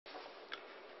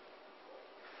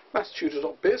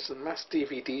mathstutor.biz and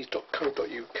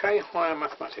mathsdvds.co.uk. Higher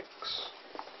Mathematics.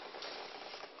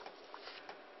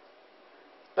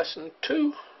 Lesson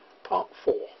 2, Part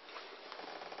 4.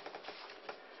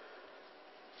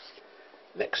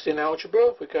 Next in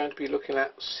algebra we're going to be looking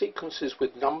at sequences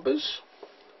with numbers,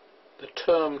 the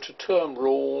term-to-term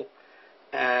rule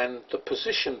and the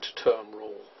position-to-term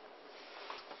rule.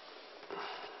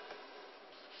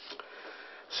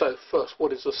 So first,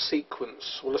 what is a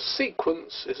sequence? Well, a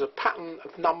sequence is a pattern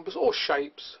of numbers or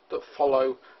shapes that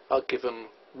follow a given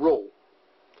rule.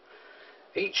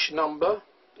 Each number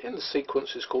in the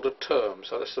sequence is called a term.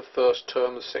 So that's the first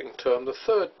term, the second term, the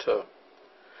third term.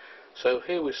 So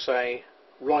here we say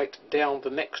write down the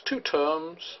next two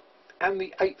terms and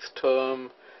the eighth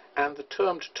term and the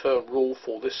term-to-term rule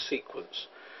for this sequence.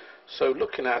 So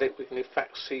looking at it, we can in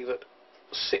fact see that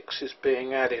 6 is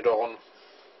being added on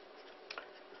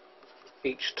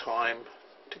each time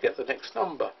to get the next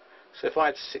number. So if I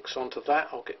add 6 onto that,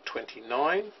 I'll get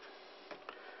 29.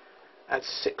 Add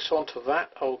 6 onto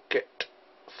that, I'll get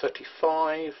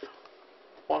 35.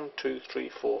 1, 2, 3,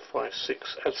 4, 5,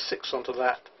 6. Add 6 onto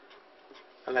that,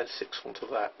 and add 6 onto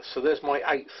that. So there's my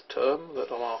 8th term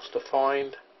that I'm asked to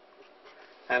find,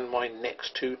 and my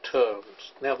next two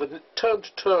terms. Now the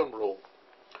term-to-term rule,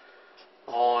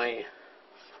 I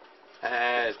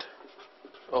add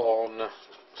on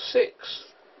 6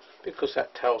 because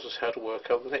that tells us how to work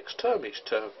out the next term each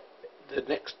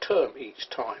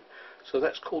time. So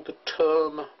that's called the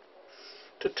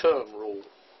term-to-term rule.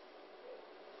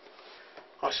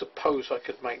 I suppose I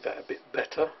could make that a bit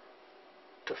better.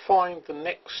 To find the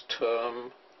next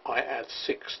term, I add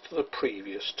 6 to the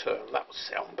previous term. That would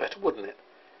sound better, wouldn't it?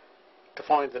 To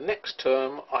find the next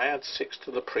term, I add 6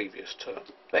 to the previous term.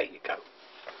 There you go.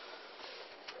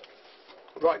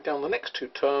 Write down the next two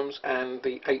terms and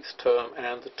the 8th term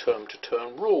and the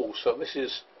term-to-term rule. So this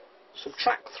is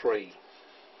subtract 3,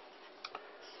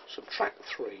 subtract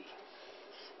 3,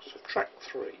 subtract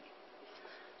 3.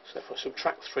 So if I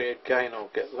subtract 3 again, I'll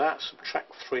get that.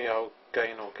 Subtract 3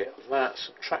 again, I'll get that.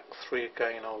 Subtract 3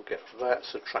 again, I'll get that.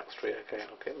 Subtract 3 again,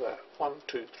 I'll get that. 1,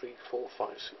 2, 3, 4, 5,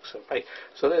 6, 7, 8.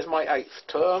 So there's my 8th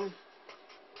term.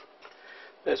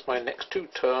 There's my next two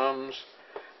terms.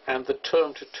 And the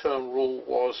term-to-term rule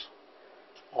was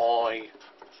I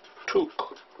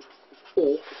took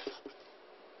off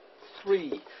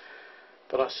 3.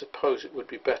 But I suppose it would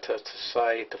be better to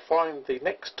say to find the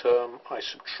next term I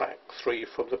subtract 3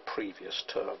 from the previous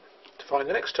term. To find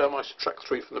the next term I subtract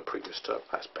 3 from the previous term.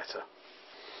 That's better.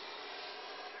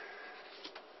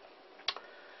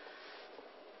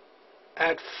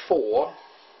 Add 4,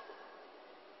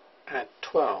 add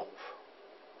 12.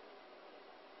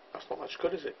 That's not much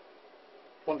good, is it?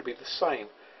 I want to be the same.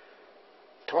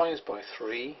 Times by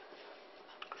 3,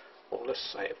 or let's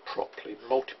say it properly,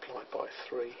 multiplied by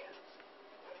 3.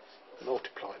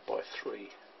 Multiplied by 3.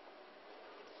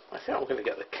 I think I'm going to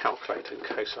get the calculator in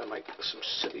case I make some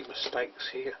silly mistakes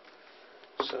here.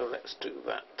 So let's do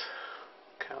that.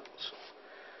 Cancel.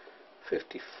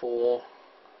 54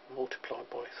 multiplied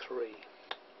by 3.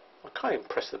 I can't even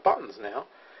press the buttons now.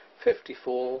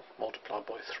 54 multiplied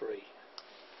by 3.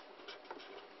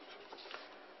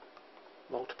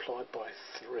 Multiplied by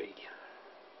 3.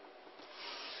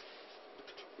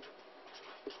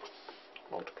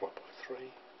 Multiplied by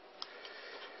 3.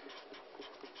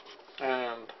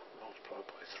 And multiplied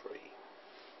by 3.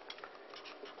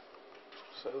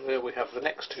 So there we have the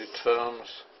next two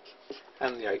terms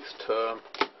and the 8th term.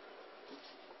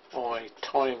 I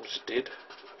times did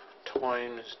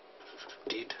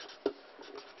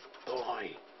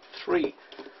by 3,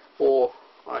 or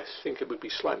I think it would be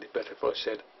slightly better if I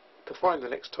said to find the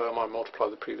next term I multiply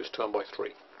the previous term by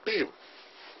 3.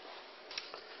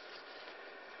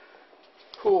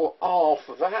 For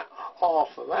after that,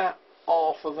 after that,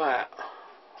 after that,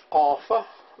 after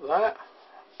that,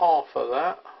 after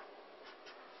that,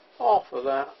 after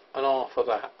that, and after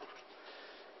that.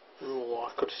 Oh,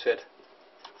 I could have said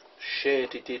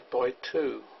shared it did by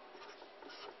 2.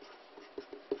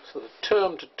 So the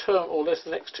term-to-term, or there's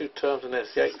the next two terms and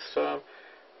there's the 8th term.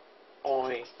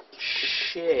 I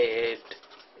shared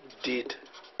did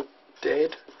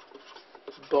dead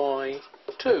by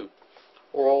 2.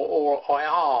 Or I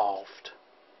halved,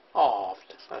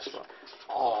 that's right,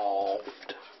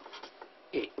 halved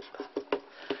it.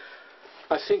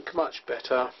 I think much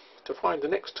better. To find the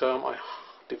next term, I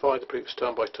divide the previous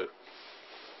term by 2.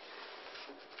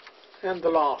 And the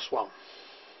last one.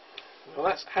 Well,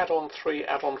 that's add on 3,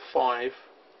 add on 5,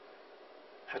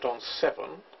 add on 7.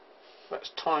 That's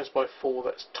times by 4,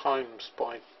 that's times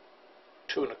by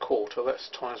 2 1/4, that's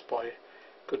times by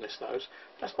goodness knows.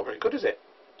 That's not very good, is it?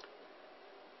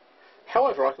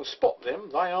 However, I can spot them.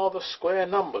 They are the square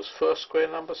numbers. First square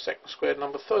number, second square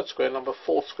number, third square number,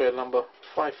 fourth square number,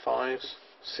 5 5s,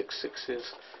 6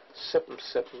 6s, 7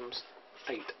 7s,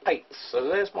 8 8s. So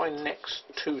there's my next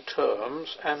 2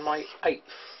 terms and my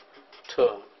 8th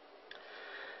term.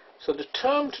 So the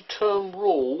term-to-term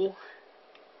rule,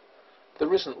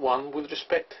 there isn't one with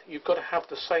respect, you've got to have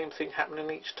the same thing happening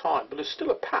each time, but there's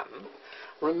still a pattern.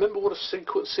 Remember what a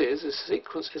sequence is. A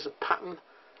sequence is a pattern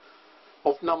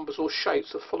of numbers or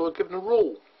shapes that follow a given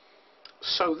rule.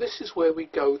 So this is where we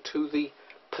go to the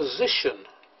position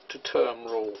to term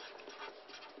rule.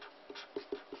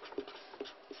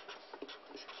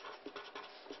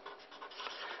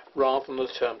 Rather than the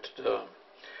term to term.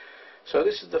 So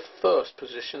this is the first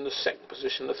position, the second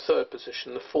position, the third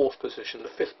position, the fourth position, the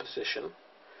fifth position.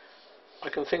 I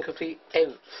can think of the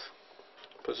nth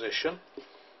position,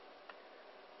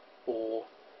 or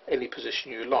any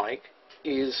position you like,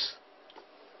 is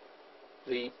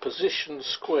the position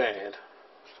squared,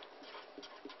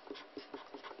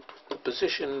 the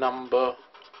position number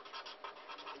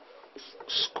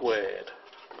squared.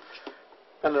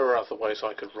 And there are other ways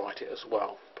I could write it as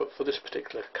well, but for this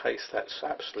particular case that's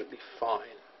absolutely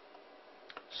fine.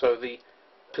 So the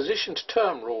position to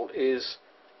term rule is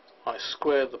I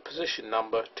square the position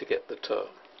number to get the term.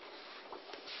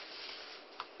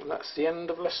 And that's the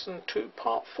end of lesson 2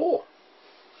 part 4.